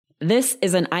This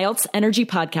is an IELTS Energy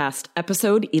Podcast,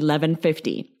 episode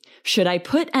 1150. Should I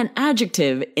put an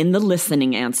adjective in the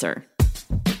listening answer?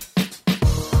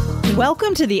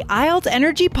 Welcome to the IELTS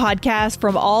Energy Podcast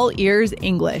from All Ears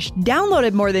English,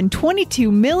 downloaded more than 22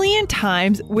 million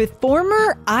times with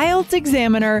former IELTS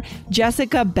examiner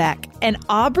Jessica Beck and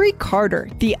Aubrey Carter,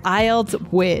 the IELTS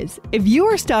whiz. If you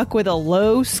are stuck with a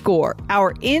low score,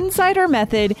 our Insider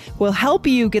Method will help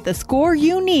you get the score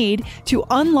you need to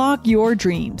unlock your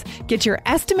dreams. Get your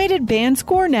estimated band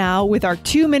score now with our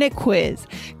 2-minute quiz.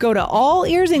 Go to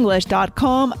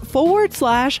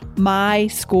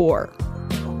allearsenglish.com/myscore.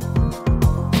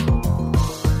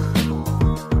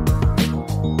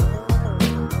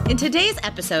 In today's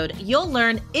episode, you'll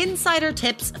learn insider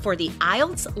tips for the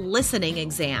IELTS listening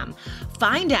exam.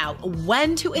 Find out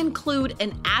when to include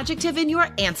an adjective in your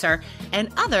answer and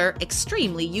other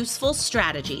extremely useful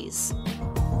strategies.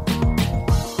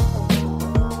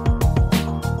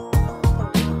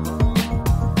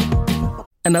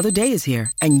 Another day is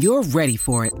here, and you're ready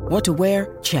for it. What to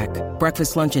wear? Check.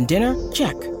 Breakfast, lunch, and dinner?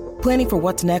 Check. Planning for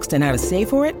what's next and how to save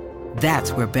for it?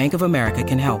 That's where Bank of America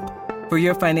can help. For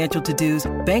your financial to-dos,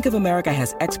 Bank of America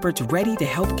has experts ready to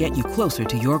help get you closer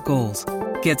to your goals.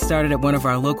 Get started at one of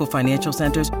our local financial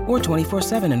centers or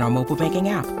 24/7 in our mobile banking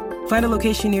app. Find a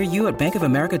location near you at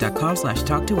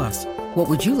bankofamerica.com/talktous. What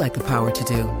would you like the power to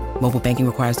do? Mobile banking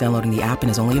requires downloading the app and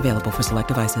is only available for select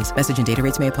devices. Message and data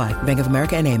rates may apply. Bank of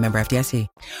America N.A., member FDIC.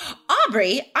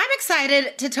 Aubrey, I'm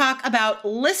excited to talk about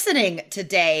listening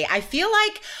today. I feel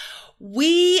like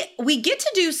we get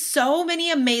to do so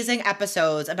many amazing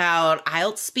episodes about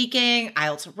IELTS speaking,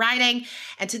 IELTS writing.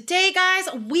 And today, guys,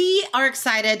 we are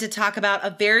excited to talk about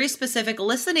a very specific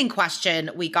listening question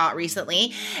we got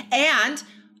recently. And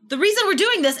the reason we're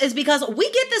doing this is because we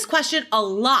get this question a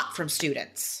lot from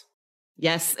students.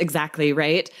 Yes, exactly,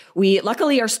 right?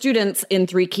 Luckily, our students in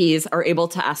 3 Keys are able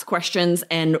to ask questions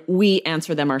and we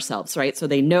answer them ourselves, right? So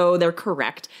they know they're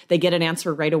correct. They get an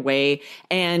answer right away.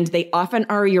 And they often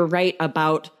are, you're right,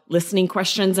 about listening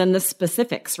questions and the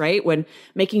specifics, right? When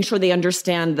making sure they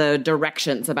understand the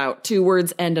directions about 2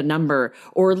 words and a number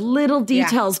or little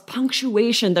details,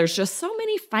 punctuation. There's just so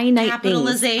many finite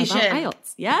things about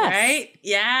IELTS. Yes. Right?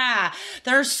 Yeah.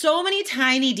 There are so many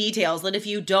tiny details that if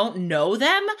you don't know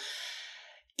them,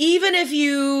 even if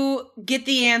you get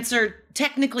the answer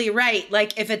technically right,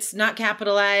 like if it's not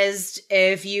capitalized,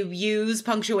 if you use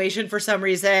punctuation for some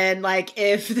reason, like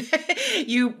if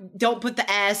you don't put the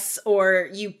S or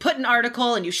you put an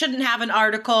article and you shouldn't have an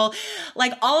article,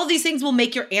 like all of these things will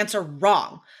make your answer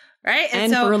wrong. Right.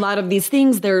 And so, for a lot of these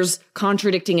things, there's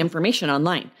contradicting information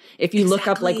online. If you look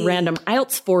up like random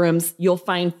IELTS forums, you'll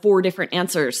find 4 different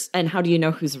answers. And how do you know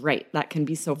who's right? That can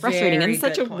be so frustrating and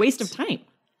such a waste of time.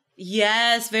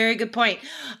 Yes, very good point.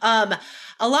 A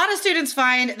lot of students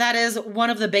find that is one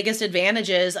of the biggest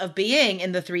advantages of being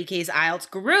in the 3 Keys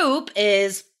IELTS group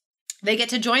is they get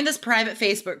to join this private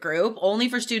Facebook group only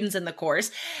for students in the course,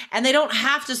 and they don't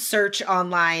have to search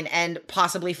online and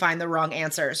possibly find the wrong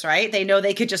answers, right? They know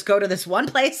they could just go to this one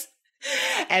place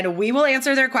and we will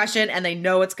answer their question and they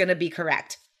know it's going to be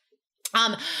correct.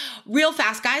 Real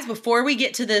fast, guys, before we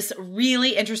get to this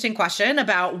really interesting question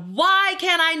about why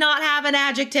can I not have an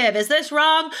adjective? Is this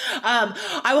wrong?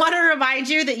 I want to remind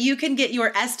you that you can get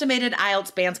your estimated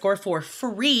IELTS band score for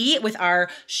free with our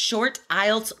short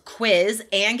IELTS quiz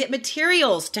and get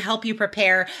materials to help you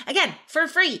prepare, again, for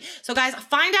free. So guys,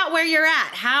 find out where you're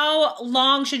at. How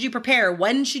long should you prepare?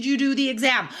 When should you do the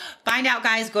exam? Find out,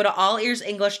 guys. Go to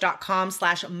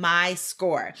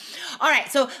allearsenglish.com/myscore. All right.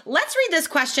 So let's read this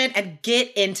question and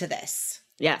get into this.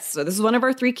 Yes. So this is one of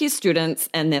our 3 Keys students,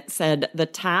 and it said the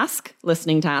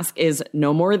listening task is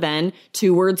no more than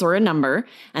 2 words or a number.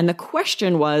 And the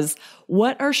question was,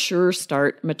 what are Sure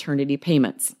Start maternity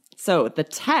payments? So the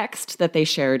text that they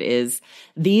shared is,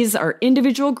 these are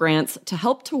individual grants to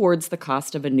help towards the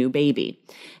cost of a new baby.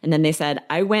 And then they said,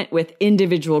 I went with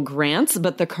individual grants,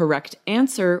 but the correct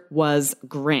answer was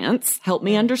grants. Help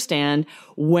me understand,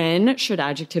 when should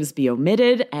adjectives be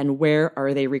omitted and where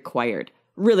are they required?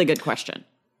 Really good question.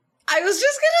 I was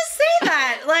just going to say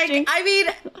that. Like, I mean,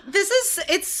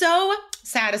 it's so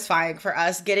satisfying for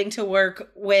us getting to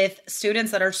work with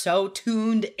students that are so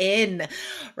tuned in,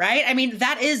 right? I mean,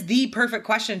 that is the perfect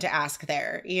question to ask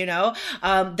there, you know?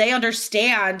 They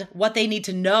understand what they need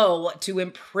to know to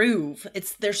improve.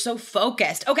 They're so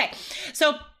focused. Okay,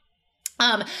 so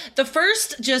the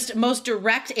first, just most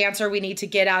direct answer we need to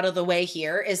get out of the way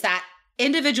here is that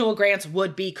individual grants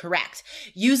would be correct.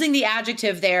 Using the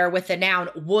adjective there with the noun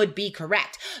would be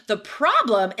correct. The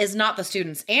problem is not the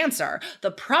student's answer.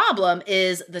 The problem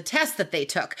is the test that they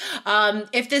took.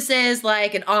 If this is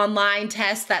like an online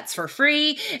test that's for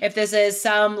free, if this is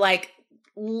some like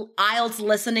IELTS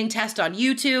listening test on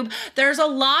YouTube, there's a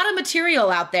lot of material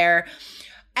out there.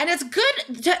 And it's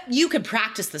good you can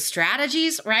practice the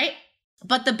strategies, right?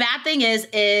 But the bad thing is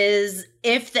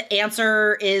if the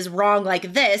answer is wrong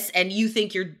like this and you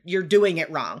think you're doing it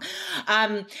wrong.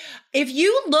 If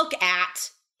you look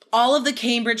at all of the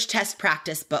Cambridge test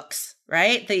practice books,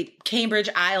 right? The Cambridge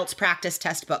IELTS practice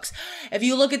test books. If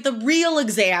you look at the real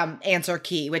exam answer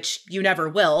key, which you never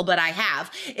will, but I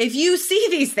have, if you see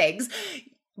these things,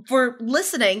 for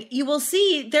listening, you will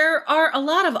see there are a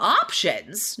lot of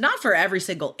options, not for every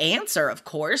single answer, of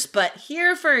course, but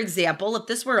here, for example, if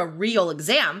this were a real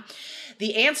exam,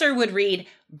 the answer would read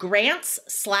grants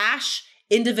 /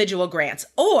 individual grants,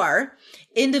 or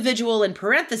individual in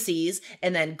parentheses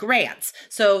and then grants.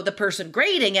 So the person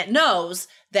grading it knows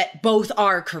that both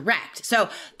are correct. So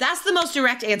that's the most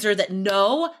direct answer, that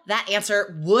no, that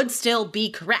answer would still be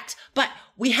correct. But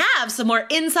we have some more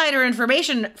insider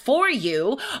information for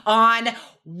you on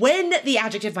when the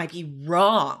adjective might be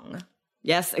wrong.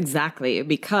 Yes, exactly.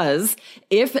 Because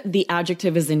if the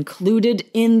adjective is included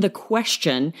in the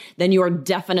question, then you are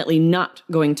definitely not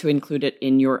going to include it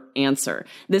in your answer.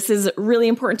 This is really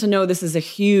important to know. This is a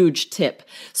huge tip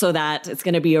so that it's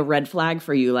going to be a red flag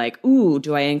for you. Like, ooh,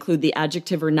 do I include the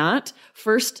adjective or not?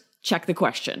 First, check the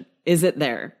question. Is it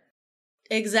there?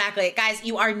 Exactly. Guys,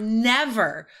 you are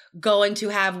never going to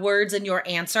have words in your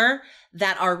answer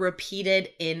that are repeated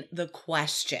in the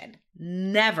question.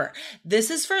 Never. This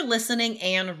is for listening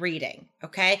and reading,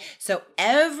 okay? So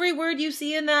every word you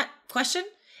see in that question,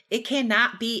 it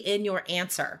cannot be in your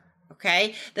answer,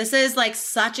 okay? This is like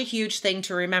such a huge thing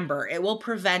to remember. It will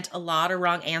prevent a lot of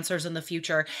wrong answers in the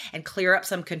future and clear up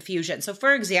some confusion. So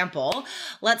for example,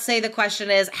 let's say the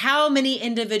question is, how many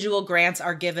individual grants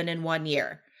are given in 1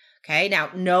 year? Okay, now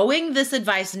knowing this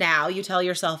advice now, you tell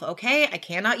yourself, okay, I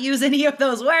cannot use any of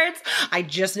those words. I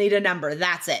just need a number.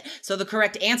 That's it. So the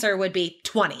correct answer would be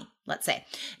 20, let's say.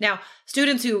 Now,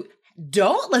 students who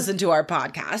don't listen to our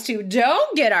podcast, who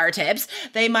don't get our tips,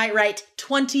 they might write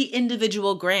 20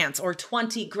 individual grants or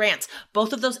 20 grants.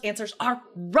 Both of those answers are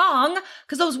wrong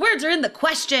because those words are in the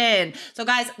question. So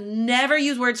guys, never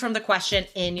use words from the question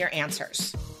in your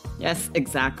answers. Yes,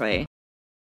 exactly.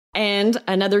 And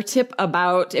another tip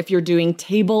about if you're doing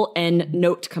table and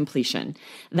note completion,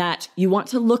 that you want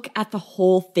to look at the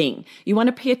whole thing. You want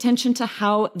to pay attention to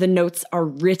how the notes are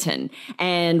written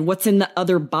and what's in the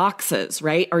other boxes,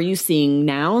 right? Are you seeing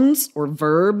nouns or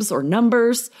verbs or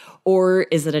numbers, or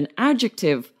is it an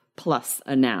adjective plus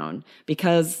a noun?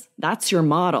 Because that's your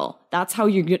model. That's how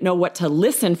you know what to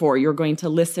listen for. You're going to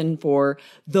listen for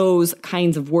those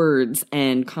kinds of words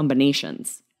and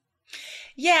combinations.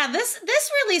 Yeah, this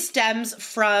really stems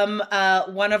from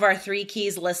one of our 3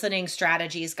 keys listening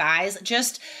strategies, guys.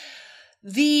 Just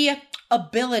the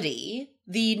ability,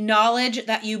 the knowledge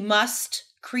that you must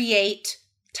create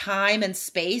time and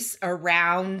space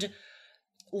around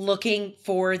looking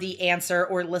for the answer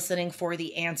or listening for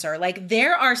the answer. Like,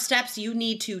 there are steps you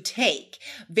need to take,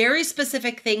 very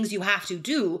specific things you have to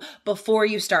do before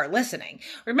you start listening.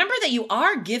 Remember that you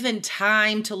are given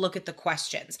time to look at the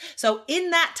questions. So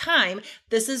in that time,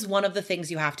 this is one of the things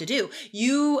you have to do.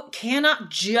 You cannot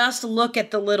just look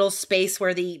at the little space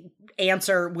where the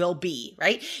answer will be,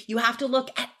 right? You have to look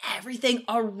at everything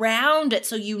around it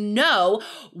so you know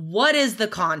what is the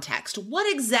context.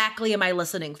 What exactly am I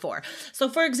listening for? So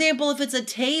for example, if it's a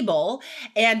table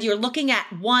and you're looking at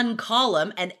one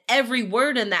column and every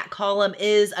word in that column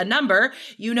is a number,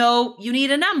 you know you need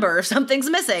a number or something's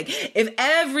missing. If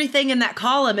everything in that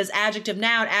column is adjective,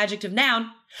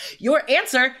 noun, your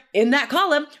answer in that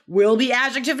column will be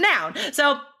adjective, noun.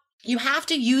 So you have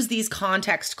to use these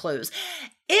context clues.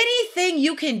 Anything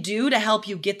you can do to help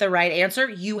you get the right answer,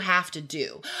 you have to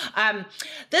do.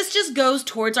 This just goes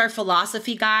towards our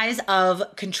philosophy, guys, of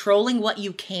controlling what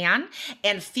you can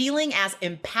and feeling as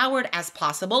empowered as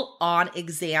possible on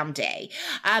exam day.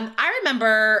 I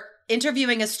remember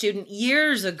interviewing a student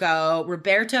years ago,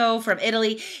 Roberto from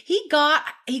Italy. He got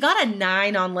a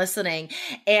 9 on listening,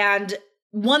 and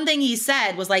one thing he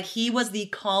said was like he was the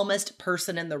calmest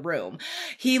person in the room.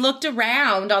 He looked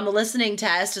around on the listening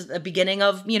test at the beginning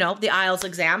of, the IELTS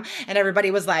exam, and everybody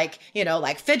was like,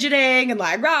 like fidgeting and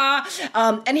like, rah.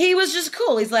 And he was just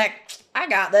cool. He's like, I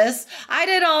got this. I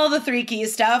did all the 3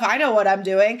 keys stuff. I know what I'm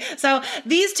doing. So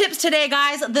these tips today,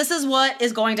 guys, this is what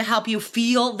is going to help you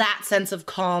feel that sense of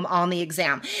calm on the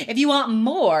exam. If you want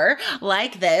more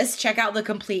like this, check out the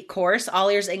complete course,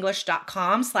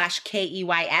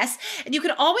 allearsenglish.com/KEYS. And you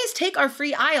can always take our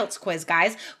free IELTS quiz,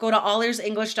 guys. Go to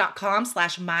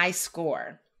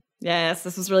allearsenglish.com/myscore. Yes,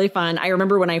 this was really fun. I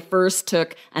remember when I first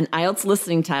took an IELTS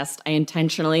listening test, I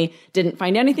intentionally didn't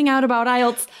find anything out about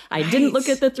IELTS. I didn't look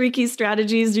at the 3 key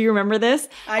strategies. Do you remember this?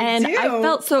 I do. I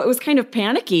felt so, it was kind of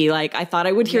panicky. Like I thought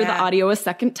I would hear the audio a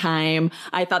second time.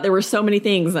 I thought there were so many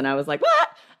things and I was like, what?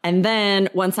 And then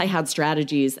once I had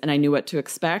strategies and I knew what to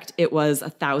expect, it was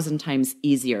 1,000 times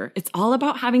easier. It's all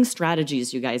about having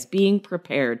strategies, you guys, being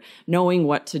prepared, knowing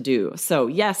what to do. So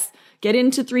yes, get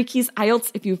into 3 Keys IELTS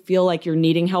if you feel like you're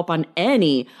needing help on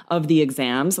any of the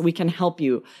exams. We can help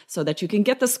you so that you can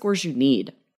get the scores you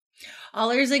need.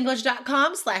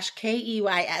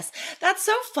 allearsenglish.com/KEYS. That's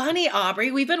so funny, Aubrey.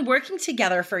 We've been working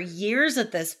together for years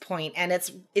at this point, and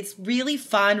it's really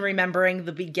fun remembering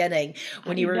the beginning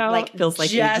when you were feels like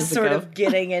just sort of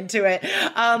getting into it.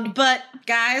 But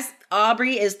guys,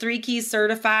 Aubrey is 3 Keys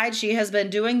certified. She has been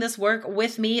doing this work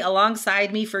with me,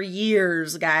 alongside me for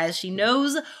years, guys. She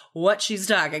knows what she's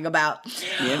talking about.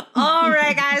 Yep. All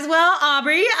right, guys. Well,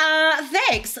 Aubrey,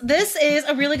 thanks. This is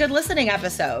a really good listening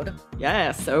episode.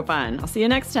 Yes, so fun. I'll see you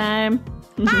next time.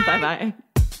 Bye. Bye-bye.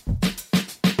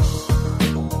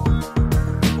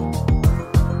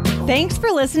 Thanks for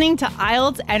listening to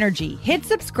IELTS Energy. Hit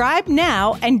subscribe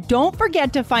now and don't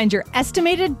forget to find your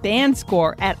estimated band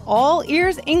score at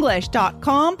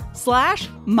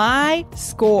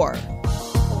allearsenglish.com/myscore.